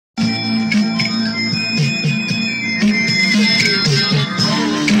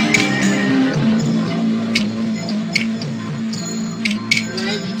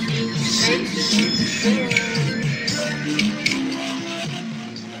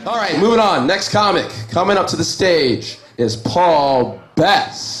All right, moving on. Next comic coming up to the stage is Paul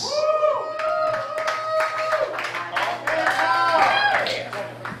Bess.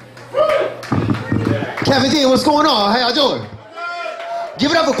 Kevin Diem, what's going on? How y'all doing?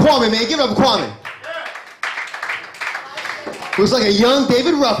 Give it up for Kwame, man. Give it up for Kwame. Looks like a young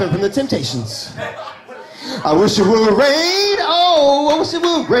David Ruffin from the Temptations. I wish it would rain. Oh, I wish it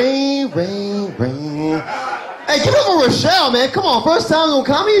would rain, rain, rain. Hey, give it up for Rochelle, man. Come on, first time on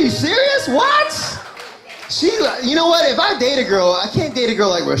comedy? Are you serious? What? You know what? If I date a girl, I can't date a girl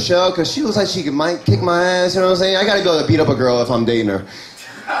like Rochelle because she looks like she might kick my ass. You know what I'm saying? I gotta be able to beat up a girl if I'm dating her.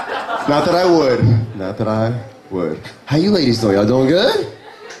 Not that I would. Not that I would. How you ladies doing? Y'all doing good?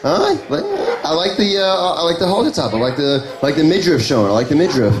 Huh? I like the halter top. I like the midriff showing. I like the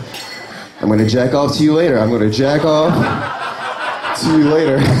midriff. I'm gonna jack off to you later. I'm gonna jack off to you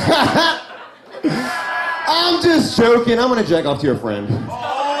later. I'm just joking. I'm gonna jack off to your friend.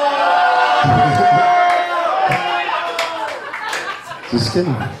 Just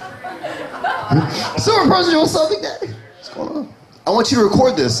kidding. Super President, what's up, Big Daddy? What's going on? I want you to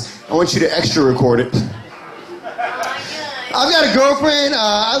record this. I want you to extra record it. I've got a girlfriend.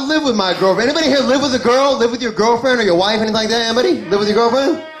 I live with my girlfriend. Anybody here live with a girl? Live with your girlfriend or your wife, anything like that? Anybody? Live with your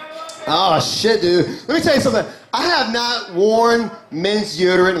girlfriend? Oh, shit, dude. Let me tell you something. I have not worn men's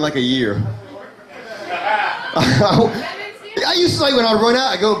deodorant in like a year. I used to, like, when I would run out,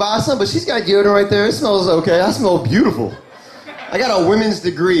 I'd go buy some, but she's got deodorant right there. It smells okay. I smell beautiful. I got a women's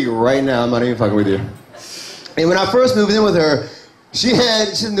degree right now. I'm not even fucking with you. And when I first moved in with her, she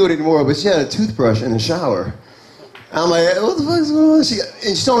doesn't do it anymore, but she had a toothbrush in the shower. I'm like, what the fuck is going on? And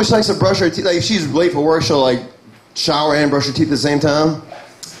she told me she likes to brush her teeth. Like, if she's late for work, she'll, like, shower and brush her teeth at the same time.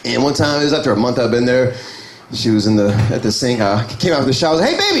 And one time, it was after a month I've been there, she was at the sink. I came out of the shower. I was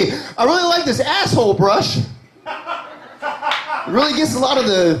like, hey, baby, I really like this asshole brush. It really gets a lot of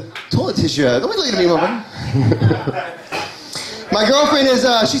the toilet tissue out. Don't be looking at me, mama. My girlfriend is,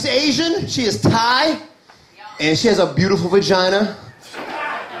 she's Asian. She is Thai. And she has a beautiful vagina.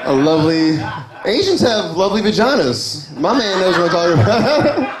 A lovely... Asians have lovely vaginas. My man knows what I'm talking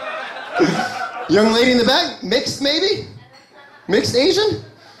about. Young lady in the back, mixed maybe? Mixed Asian?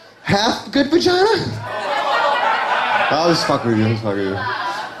 Half good vagina? I'll just fuck with you,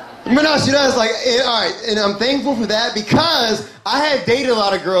 But no, she does, like, all right, and I'm thankful for that because I had dated a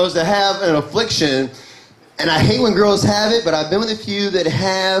lot of girls that have an affliction, and I hate when girls have it, but I've been with a few that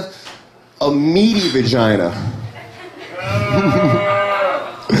have a meaty vagina.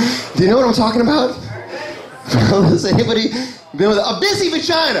 Do you know what I'm talking about? Has anybody been with a busy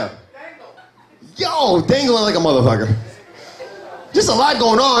vagina? Yo, dangling like a motherfucker. Just a lot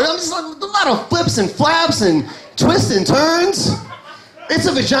going on. I'm just like, a lot of flips and flaps and twists and turns. It's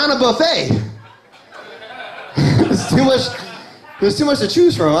a vagina buffet. There's too much to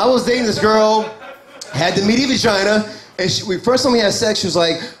choose from. I was dating this girl, had the meaty vagina, and first time we had sex, she was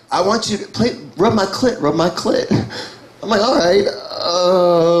like, I want you to rub my clit, rub my clit. I'm like, all right,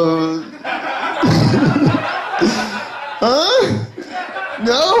 huh?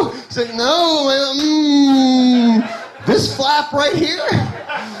 No? She's like, no. I'm like, this flap right here?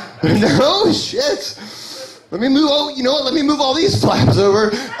 No, shit. Let me move, you know what? Let me move all these flaps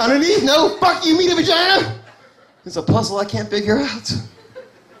over underneath. No, fuck you, meaty vagina. It's a puzzle I can't figure out.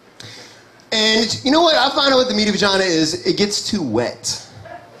 And you know what I find out with the meaty vagina is it gets too wet.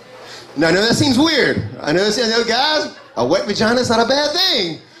 Now, I know that seems weird. I know guys, a wet vagina is not a bad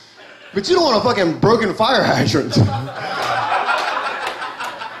thing. But you don't want a fucking broken fire hydrant.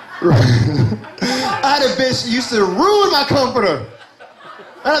 I had a bitch that used to ruin my comforter.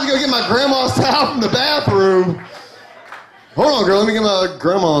 I'd have to go get my grandma's towel from the bathroom. Hold on, girl, let me get my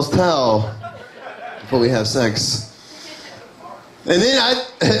grandma's towel before we have sex. And then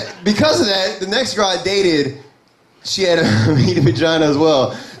because of that, the next girl I dated, she had a meaty vagina as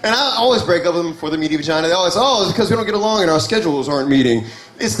well. And I always break up with them for the meaty vagina. They always, it's because we don't get along and our schedules aren't meeting.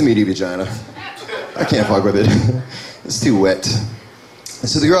 It's the meaty vagina. I can't fuck with it. It's too wet.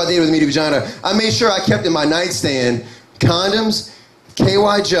 So the girl I dated with the meaty vagina, I made sure I kept in my nightstand condoms,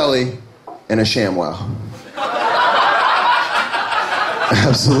 KY jelly, and a ShamWow.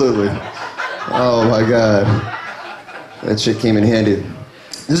 Absolutely. Oh my God. That shit came in handy.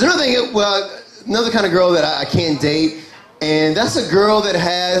 There's another thing, another kind of girl that I can't date, and that's a girl that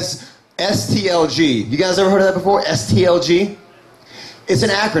has STLG. You guys ever heard of that before? STLG? It's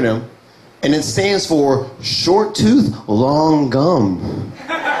an acronym, and it stands for short tooth, long gum.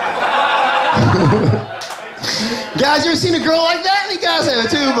 Guys, you ever seen a girl like that? You guys have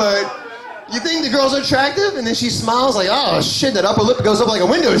it too, but you think the girl's attractive, and then she smiles like, oh shit, that upper lip goes up like a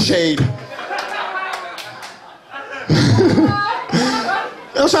window shade.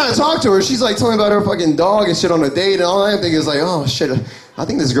 I was trying to talk to her. She's like telling me about her fucking dog and shit on a date and all that. I'm thinking it's like, oh shit, I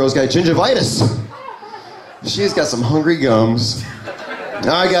think this girl's got gingivitis. She's got some hungry gums. All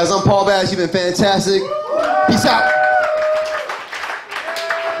right, guys, I'm Paul Bass. You've been fantastic. Peace out.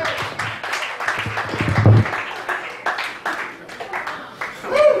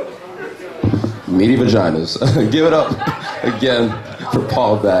 Meaty vaginas. Give it up again for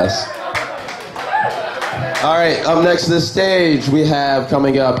Paul Bass. All right, up next to the stage, we have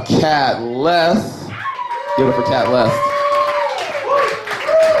coming up Cat Leth. Give it up for Cat Leth.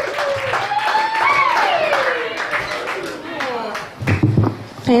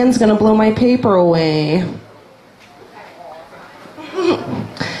 Fan's gonna blow my paper away.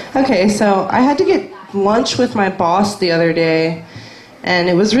 Okay, so I had to get lunch with my boss the other day, and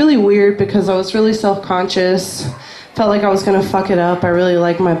it was really weird because I was really self-conscious. Felt like I was gonna fuck it up. I really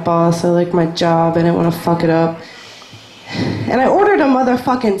like my boss, I like my job, I didn't wanna fuck it up. And I ordered a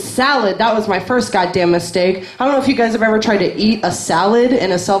motherfucking salad. That was my first goddamn mistake. I don't know if you guys have ever tried to eat a salad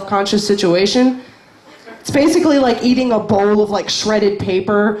in a self-conscious situation. It's basically like eating a bowl of like shredded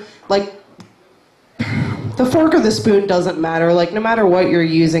paper. Like, the fork or the spoon doesn't matter. Like, no matter what you're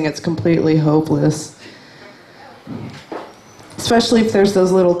using, it's completely hopeless. Especially if there's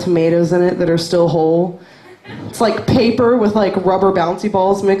those little tomatoes in it that are still whole. It's like paper with like rubber bouncy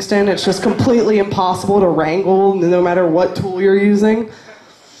balls mixed in. It's just completely impossible to wrangle no matter what tool you're using.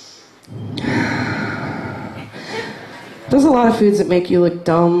 There's a lot of foods that make you look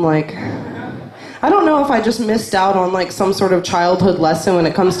dumb. Like, I don't know if I just missed out on like some sort of childhood lesson when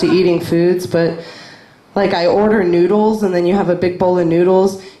it comes to eating foods, but like I order noodles and then you have a big bowl of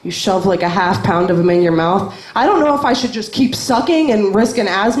noodles, you shove like a half pound of them in your mouth. I don't know if I should just keep sucking and risk an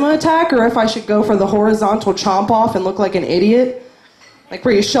asthma attack or if I should go for the horizontal chomp off and look like an idiot. Like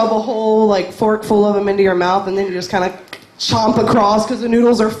where you shove a whole like fork full of them into your mouth and then you just kind of chomp across because the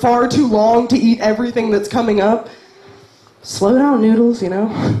noodles are far too long to eat everything that's coming up. Slow down, noodles, you know?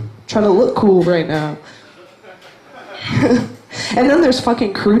 Trying to look cool right now. And then there's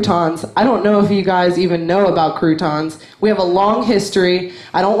fucking croutons. I don't know if you guys even know about croutons. We have a long history.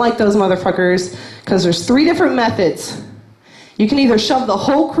 I don't like those motherfuckers because there's 3 different methods. You can either shove the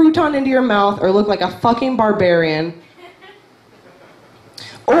whole crouton into your mouth or look like a fucking barbarian.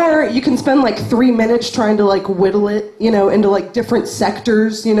 Or you can spend like 3 minutes trying to like whittle it, you know, into like different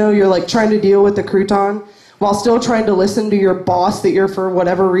sectors. You know, you're like trying to deal with the crouton while still trying to listen to your boss that you're for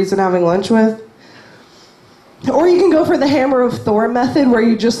whatever reason having lunch with. Or you can go for the hammer of Thor method where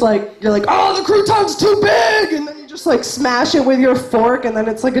you just like, you're like, oh, the crouton's too big! And then you just like smash it with your fork and then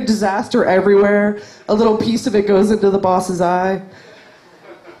it's like a disaster everywhere. A little piece of it goes into the boss's eye.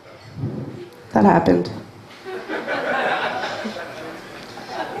 That happened.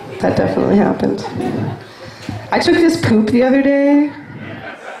 That definitely happened. I took this poop the other day.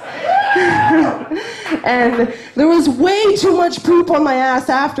 And there was way too much poop on my ass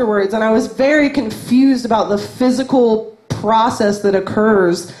afterwards, and I was very confused about the physical process that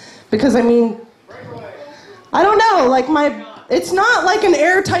occurs. Because, I mean, I don't know, like it's not like an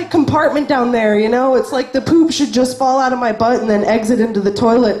airtight compartment down there, you know? It's like the poop should just fall out of my butt and then exit into the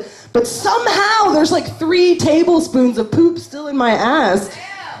toilet. But somehow there's like 3 tablespoons of poop still in my ass.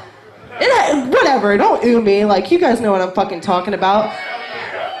 Whatever, don't ooh me, like you guys know what I'm fucking talking about.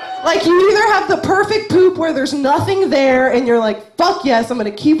 Like, you either have the perfect poop where there's nothing there and you're like, fuck yes, I'm gonna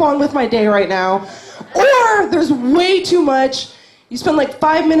keep on with my day right now. Or there's way too much. You spend like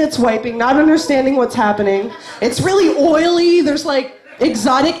 5 minutes wiping, not understanding what's happening. It's really oily. There's like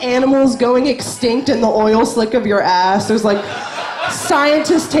exotic animals going extinct in the oil slick of your ass. There's like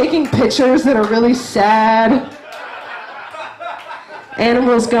scientists taking pictures that are really sad.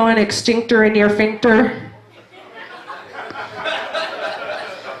 Animals going extinctor in your finctor.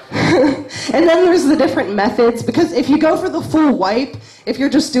 And then there's the different methods, because if you go for the full wipe, if you're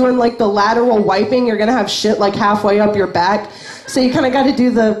just doing like the lateral wiping, you're gonna have shit like halfway up your back. So you kind of got to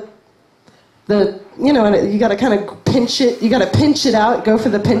do the you know, you got to kind of pinch it. You got to pinch it out. Go for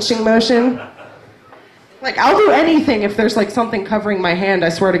the pinching motion. Like, I'll do anything if there's like something covering my hand. I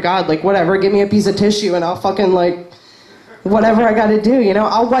swear to God, like whatever. Give me a piece of tissue and I'll fucking like whatever I got to do. You know,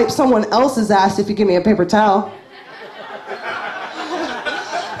 I'll wipe someone else's ass if you give me a paper towel.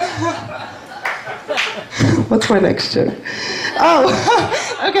 What's my next joke?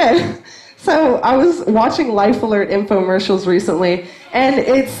 Oh, okay. So I was watching Life Alert infomercials recently, and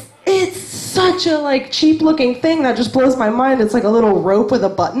it's such a like cheap looking thing that just blows my mind. It's like a little rope with a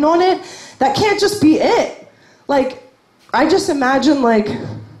button on it. That can't just be it. Like, I just imagine like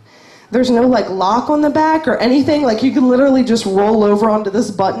there's no like lock on the back or anything. Like you can literally just roll over onto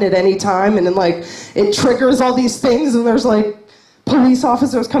this button at any time, and then like it triggers all these things, and there's like police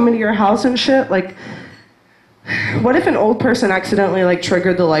officers coming to your house and shit. Like, what if an old person accidentally like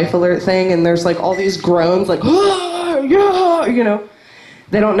triggered the life alert thing and there's like all these groans like, ah, yeah, you know,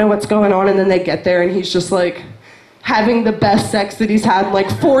 they don't know what's going on, and then they get there and he's just like having the best sex that he's had in like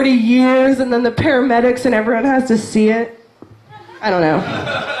 40 years, and then the paramedics and everyone has to see it. I don't know.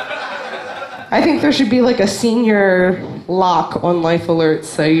 I think there should be like a senior lock on life alerts,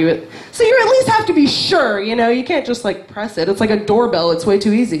 so you at least have to be sure, you know? You can't just like press it. It's like a doorbell. It's way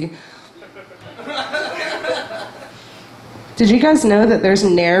too easy. Did you guys know that there's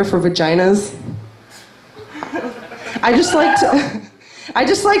Nair for vaginas? I just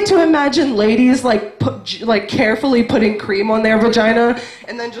like to imagine ladies like carefully putting cream on their vagina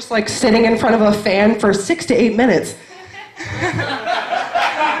and then just like sitting in front of a fan for 6 to 8 minutes.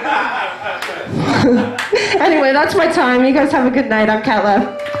 Anyway, that's my time. You guys have a good night. I'm Cat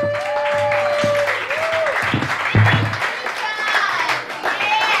Lab.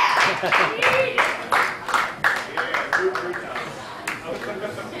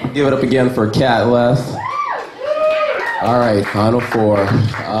 Give it up again for Cat Left. All right, final four.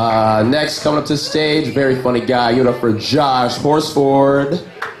 Next, coming up to the stage, very funny guy. Give it up for Josh Horsford.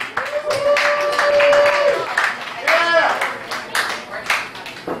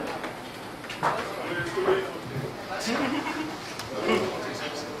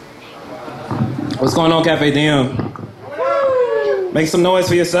 What's going on, Cafe Diem? Make some noise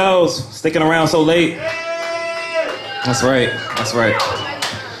for yourselves. Sticking around so late. That's right. That's right.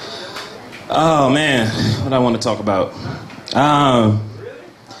 Oh man, what I want to talk about.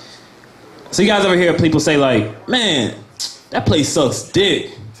 So you guys ever hear people say like, "Man, that place sucks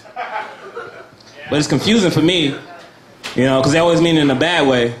dick," but it's confusing for me, you know, because they always mean it in a bad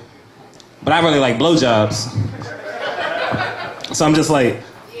way. But I really like blowjobs, so I'm just like,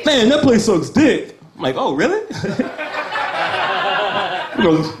 "Man, that place sucks dick." I'm like, "Oh, really?"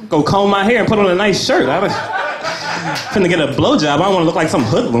 Go comb my hair and put on a nice shirt. I'm finna get a blowjob. I don't want to look like some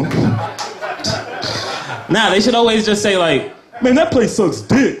hoodlum. Nah, they should always just say like, "Man, that place sucks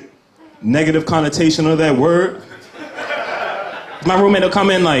dick." Negative connotation of that word. My roommate will come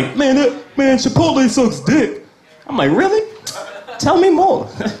in like, man, Chipotle sucks dick." I'm like, really? Tell me more.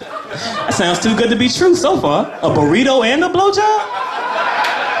 That sounds too good to be true so far. A burrito and a blowjob?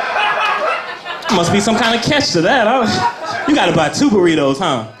 Must be some kind of catch to that. You gotta buy 2 burritos,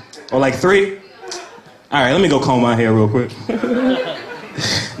 huh? Or like 3? All right, let me go comb my hair real quick.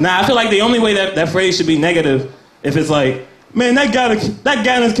 Nah, I feel like the only way that phrase should be negative if it's like, "Man, that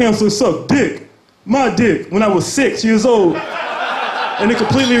guidance counselor sucked dick. My dick, when I was 6 years old. And it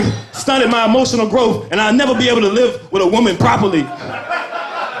completely stunted my emotional growth, and I'll never be able to live with a woman properly."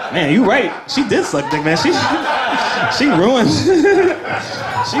 Man, you right. She did suck dick, man. She ruined.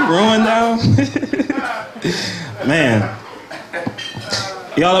 She ruined down. Man.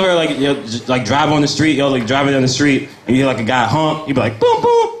 Y'all ever like drive on the street, y'all like driving down the street, and you hear like a guy hump, you be like, boom,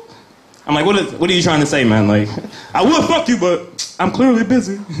 boom. I'm like, what are you trying to say, man? Like, I would fuck you, but I'm clearly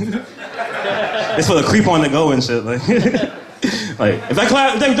busy. It's for the creep on the go and shit. Like, like if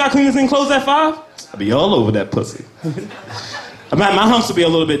that dry cleaning thing closed at 5, I'd be all over that pussy. My humps would be a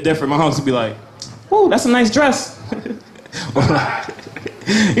little bit different. My humps would be like, "Ooh, that's a nice dress."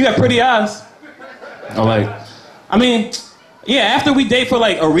 "You got pretty eyes." Or like, I mean, yeah, after we date for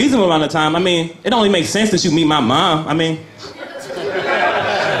like a reasonable amount of time, I mean, it only makes sense that you meet my mom. I mean,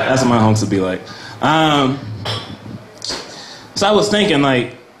 that's what my hunks would be like. So I was thinking,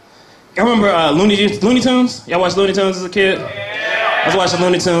 like, I remember Looney Tunes? Y'all watch Looney Tunes as a kid? I was watching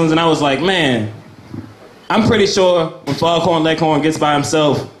Looney Tunes and I was like, man, I'm pretty sure when Foghorn Leghorn gets by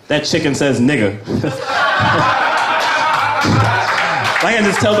himself, that chicken says nigga. I can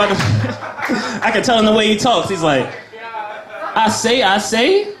just tell by I can tell in the way he talks. He's like, I say,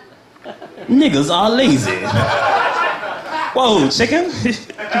 niggas are lazy. Whoa, chicken.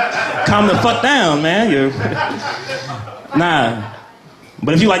 Calm the fuck down, man. Nah.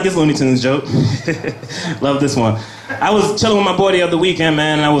 But if you like this Looney Tunes joke, love this one. I was chilling with my boy the other weekend,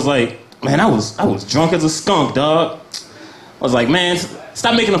 man, and I was like, man, I was drunk as a skunk, dog. I was like, man,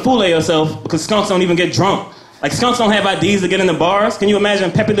 stop making a fool of yourself, because skunks don't even get drunk. Like, skunks don't have IDs to get in the bars. Can you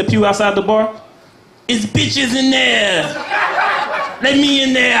imagine Pepe Le Pew outside the bar? It's bitches in there. Let me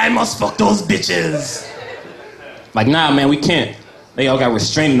in there. I must fuck those bitches. Like, nah, man, we can't. They all got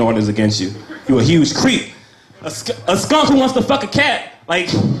restraining orders against you. You a huge creep. A skunk who wants to fuck a cat. Like,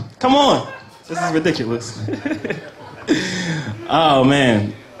 come on. This is ridiculous. Oh,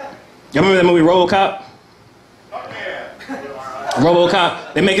 man. Y'all remember that movie RoboCop?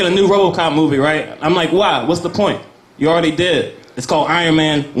 RoboCop. They're making a new RoboCop movie, right? I'm like, why? What's the point? You already did. It's called Iron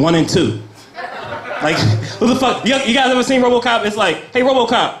Man 1 and 2. Like, who the fuck? You guys ever seen RoboCop? It's like, hey,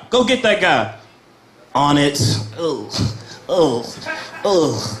 RoboCop, go get that guy. On it. Ugh.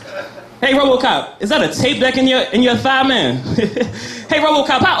 Hey, RoboCop, is that a tape deck in your thigh, man? Hey,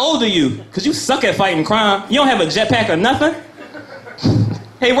 RoboCop, how old are you? Because you suck at fighting crime. You don't have a jetpack or nothing.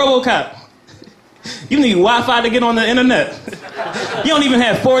 Hey, RoboCop, you need Wi-Fi to get on the internet. You don't even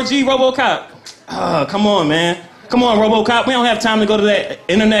have 4G, RoboCop. Oh, come on, man. Come on, RoboCop. We don't have time to go to that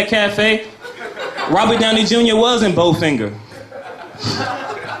internet cafe. Robert Downey Jr. was in Bowfinger.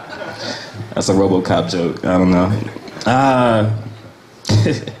 That's a RoboCop joke. I don't know.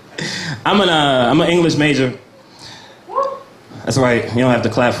 I'm an English major. That's right. You don't have to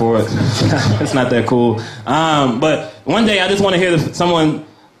clap for it. It's not that cool. But one day I just want to hear someone,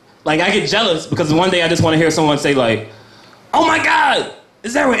 like, I get jealous because one day I just want to hear someone say, like, oh my God,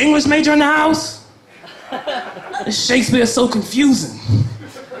 is there an English major in the house? Shakespeare is so confusing.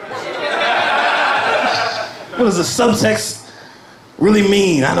 What does the subtext really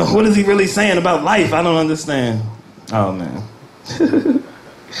mean? What is he really saying about life? I don't understand. Oh, man.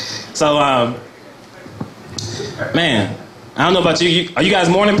 So, man, I don't know about you. Are you guys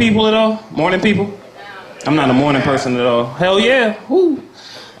morning people at all? Morning people? I'm not a morning person at all. Hell yeah. Woo.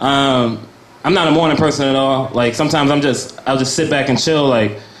 I'm not a morning person at all. Like, sometimes I'll just sit back and chill.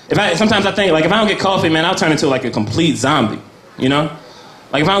 Like, sometimes I think, like, if I don't get coffee, man, I'll turn into, like, a complete zombie, you know?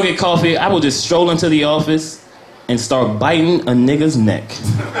 Like, if I don't get coffee, I will just stroll into the office and start biting a nigga's neck.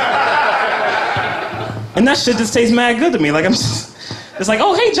 And that shit just tastes mad good to me. Like, it's like,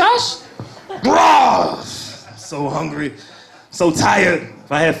 oh, hey, Josh. Bro, so hungry, so tired.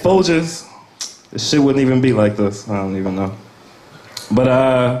 If I had Folgers, this shit wouldn't even be like this. I don't even know. But,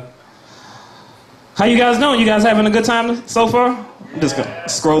 how you guys doing? You guys having a good time so far? I'm just gonna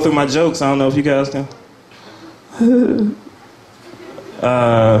scroll through my jokes. I don't know if you guys can.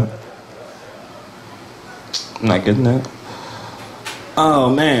 I'm not getting that. Oh,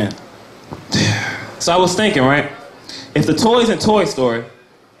 man. So I was thinking, right? If the toys in Toy Story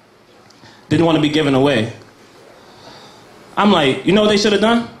didn't want to be given away, I'm like, you know what they should have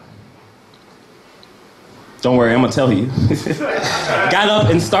done? Don't worry, I'm going to tell you. Got up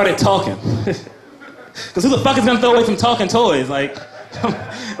and started talking. Because who the fuck is going to throw away some talking toys? Like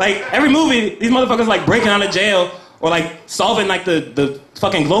every movie, these motherfuckers like breaking out of jail or like solving like the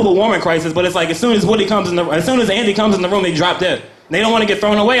fucking global warming crisis, but it's like as soon as Andy comes in the room, they drop dead. They don't want to get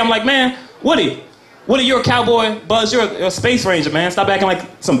thrown away. I'm like, man, Woody, you're a cowboy. Buzz, you're a space ranger, man. Stop acting like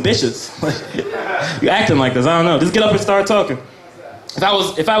some bitches. You're acting like this. I don't know. Just get up and start talking. If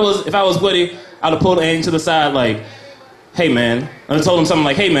I was Woody, I'd have pulled Andy to the side like, hey, man. I'd have told him something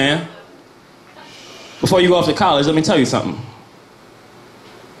like, hey, man, before you go off to college, let me tell you something.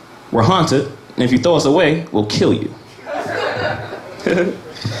 We're haunted, and if you throw us away, we'll kill you. All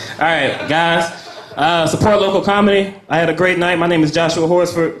right, guys. Support local comedy. I had a great night. My name is Joshua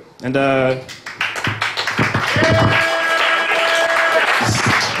Horsford, and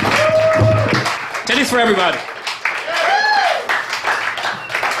titties for everybody.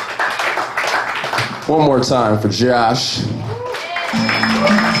 One more time for Josh.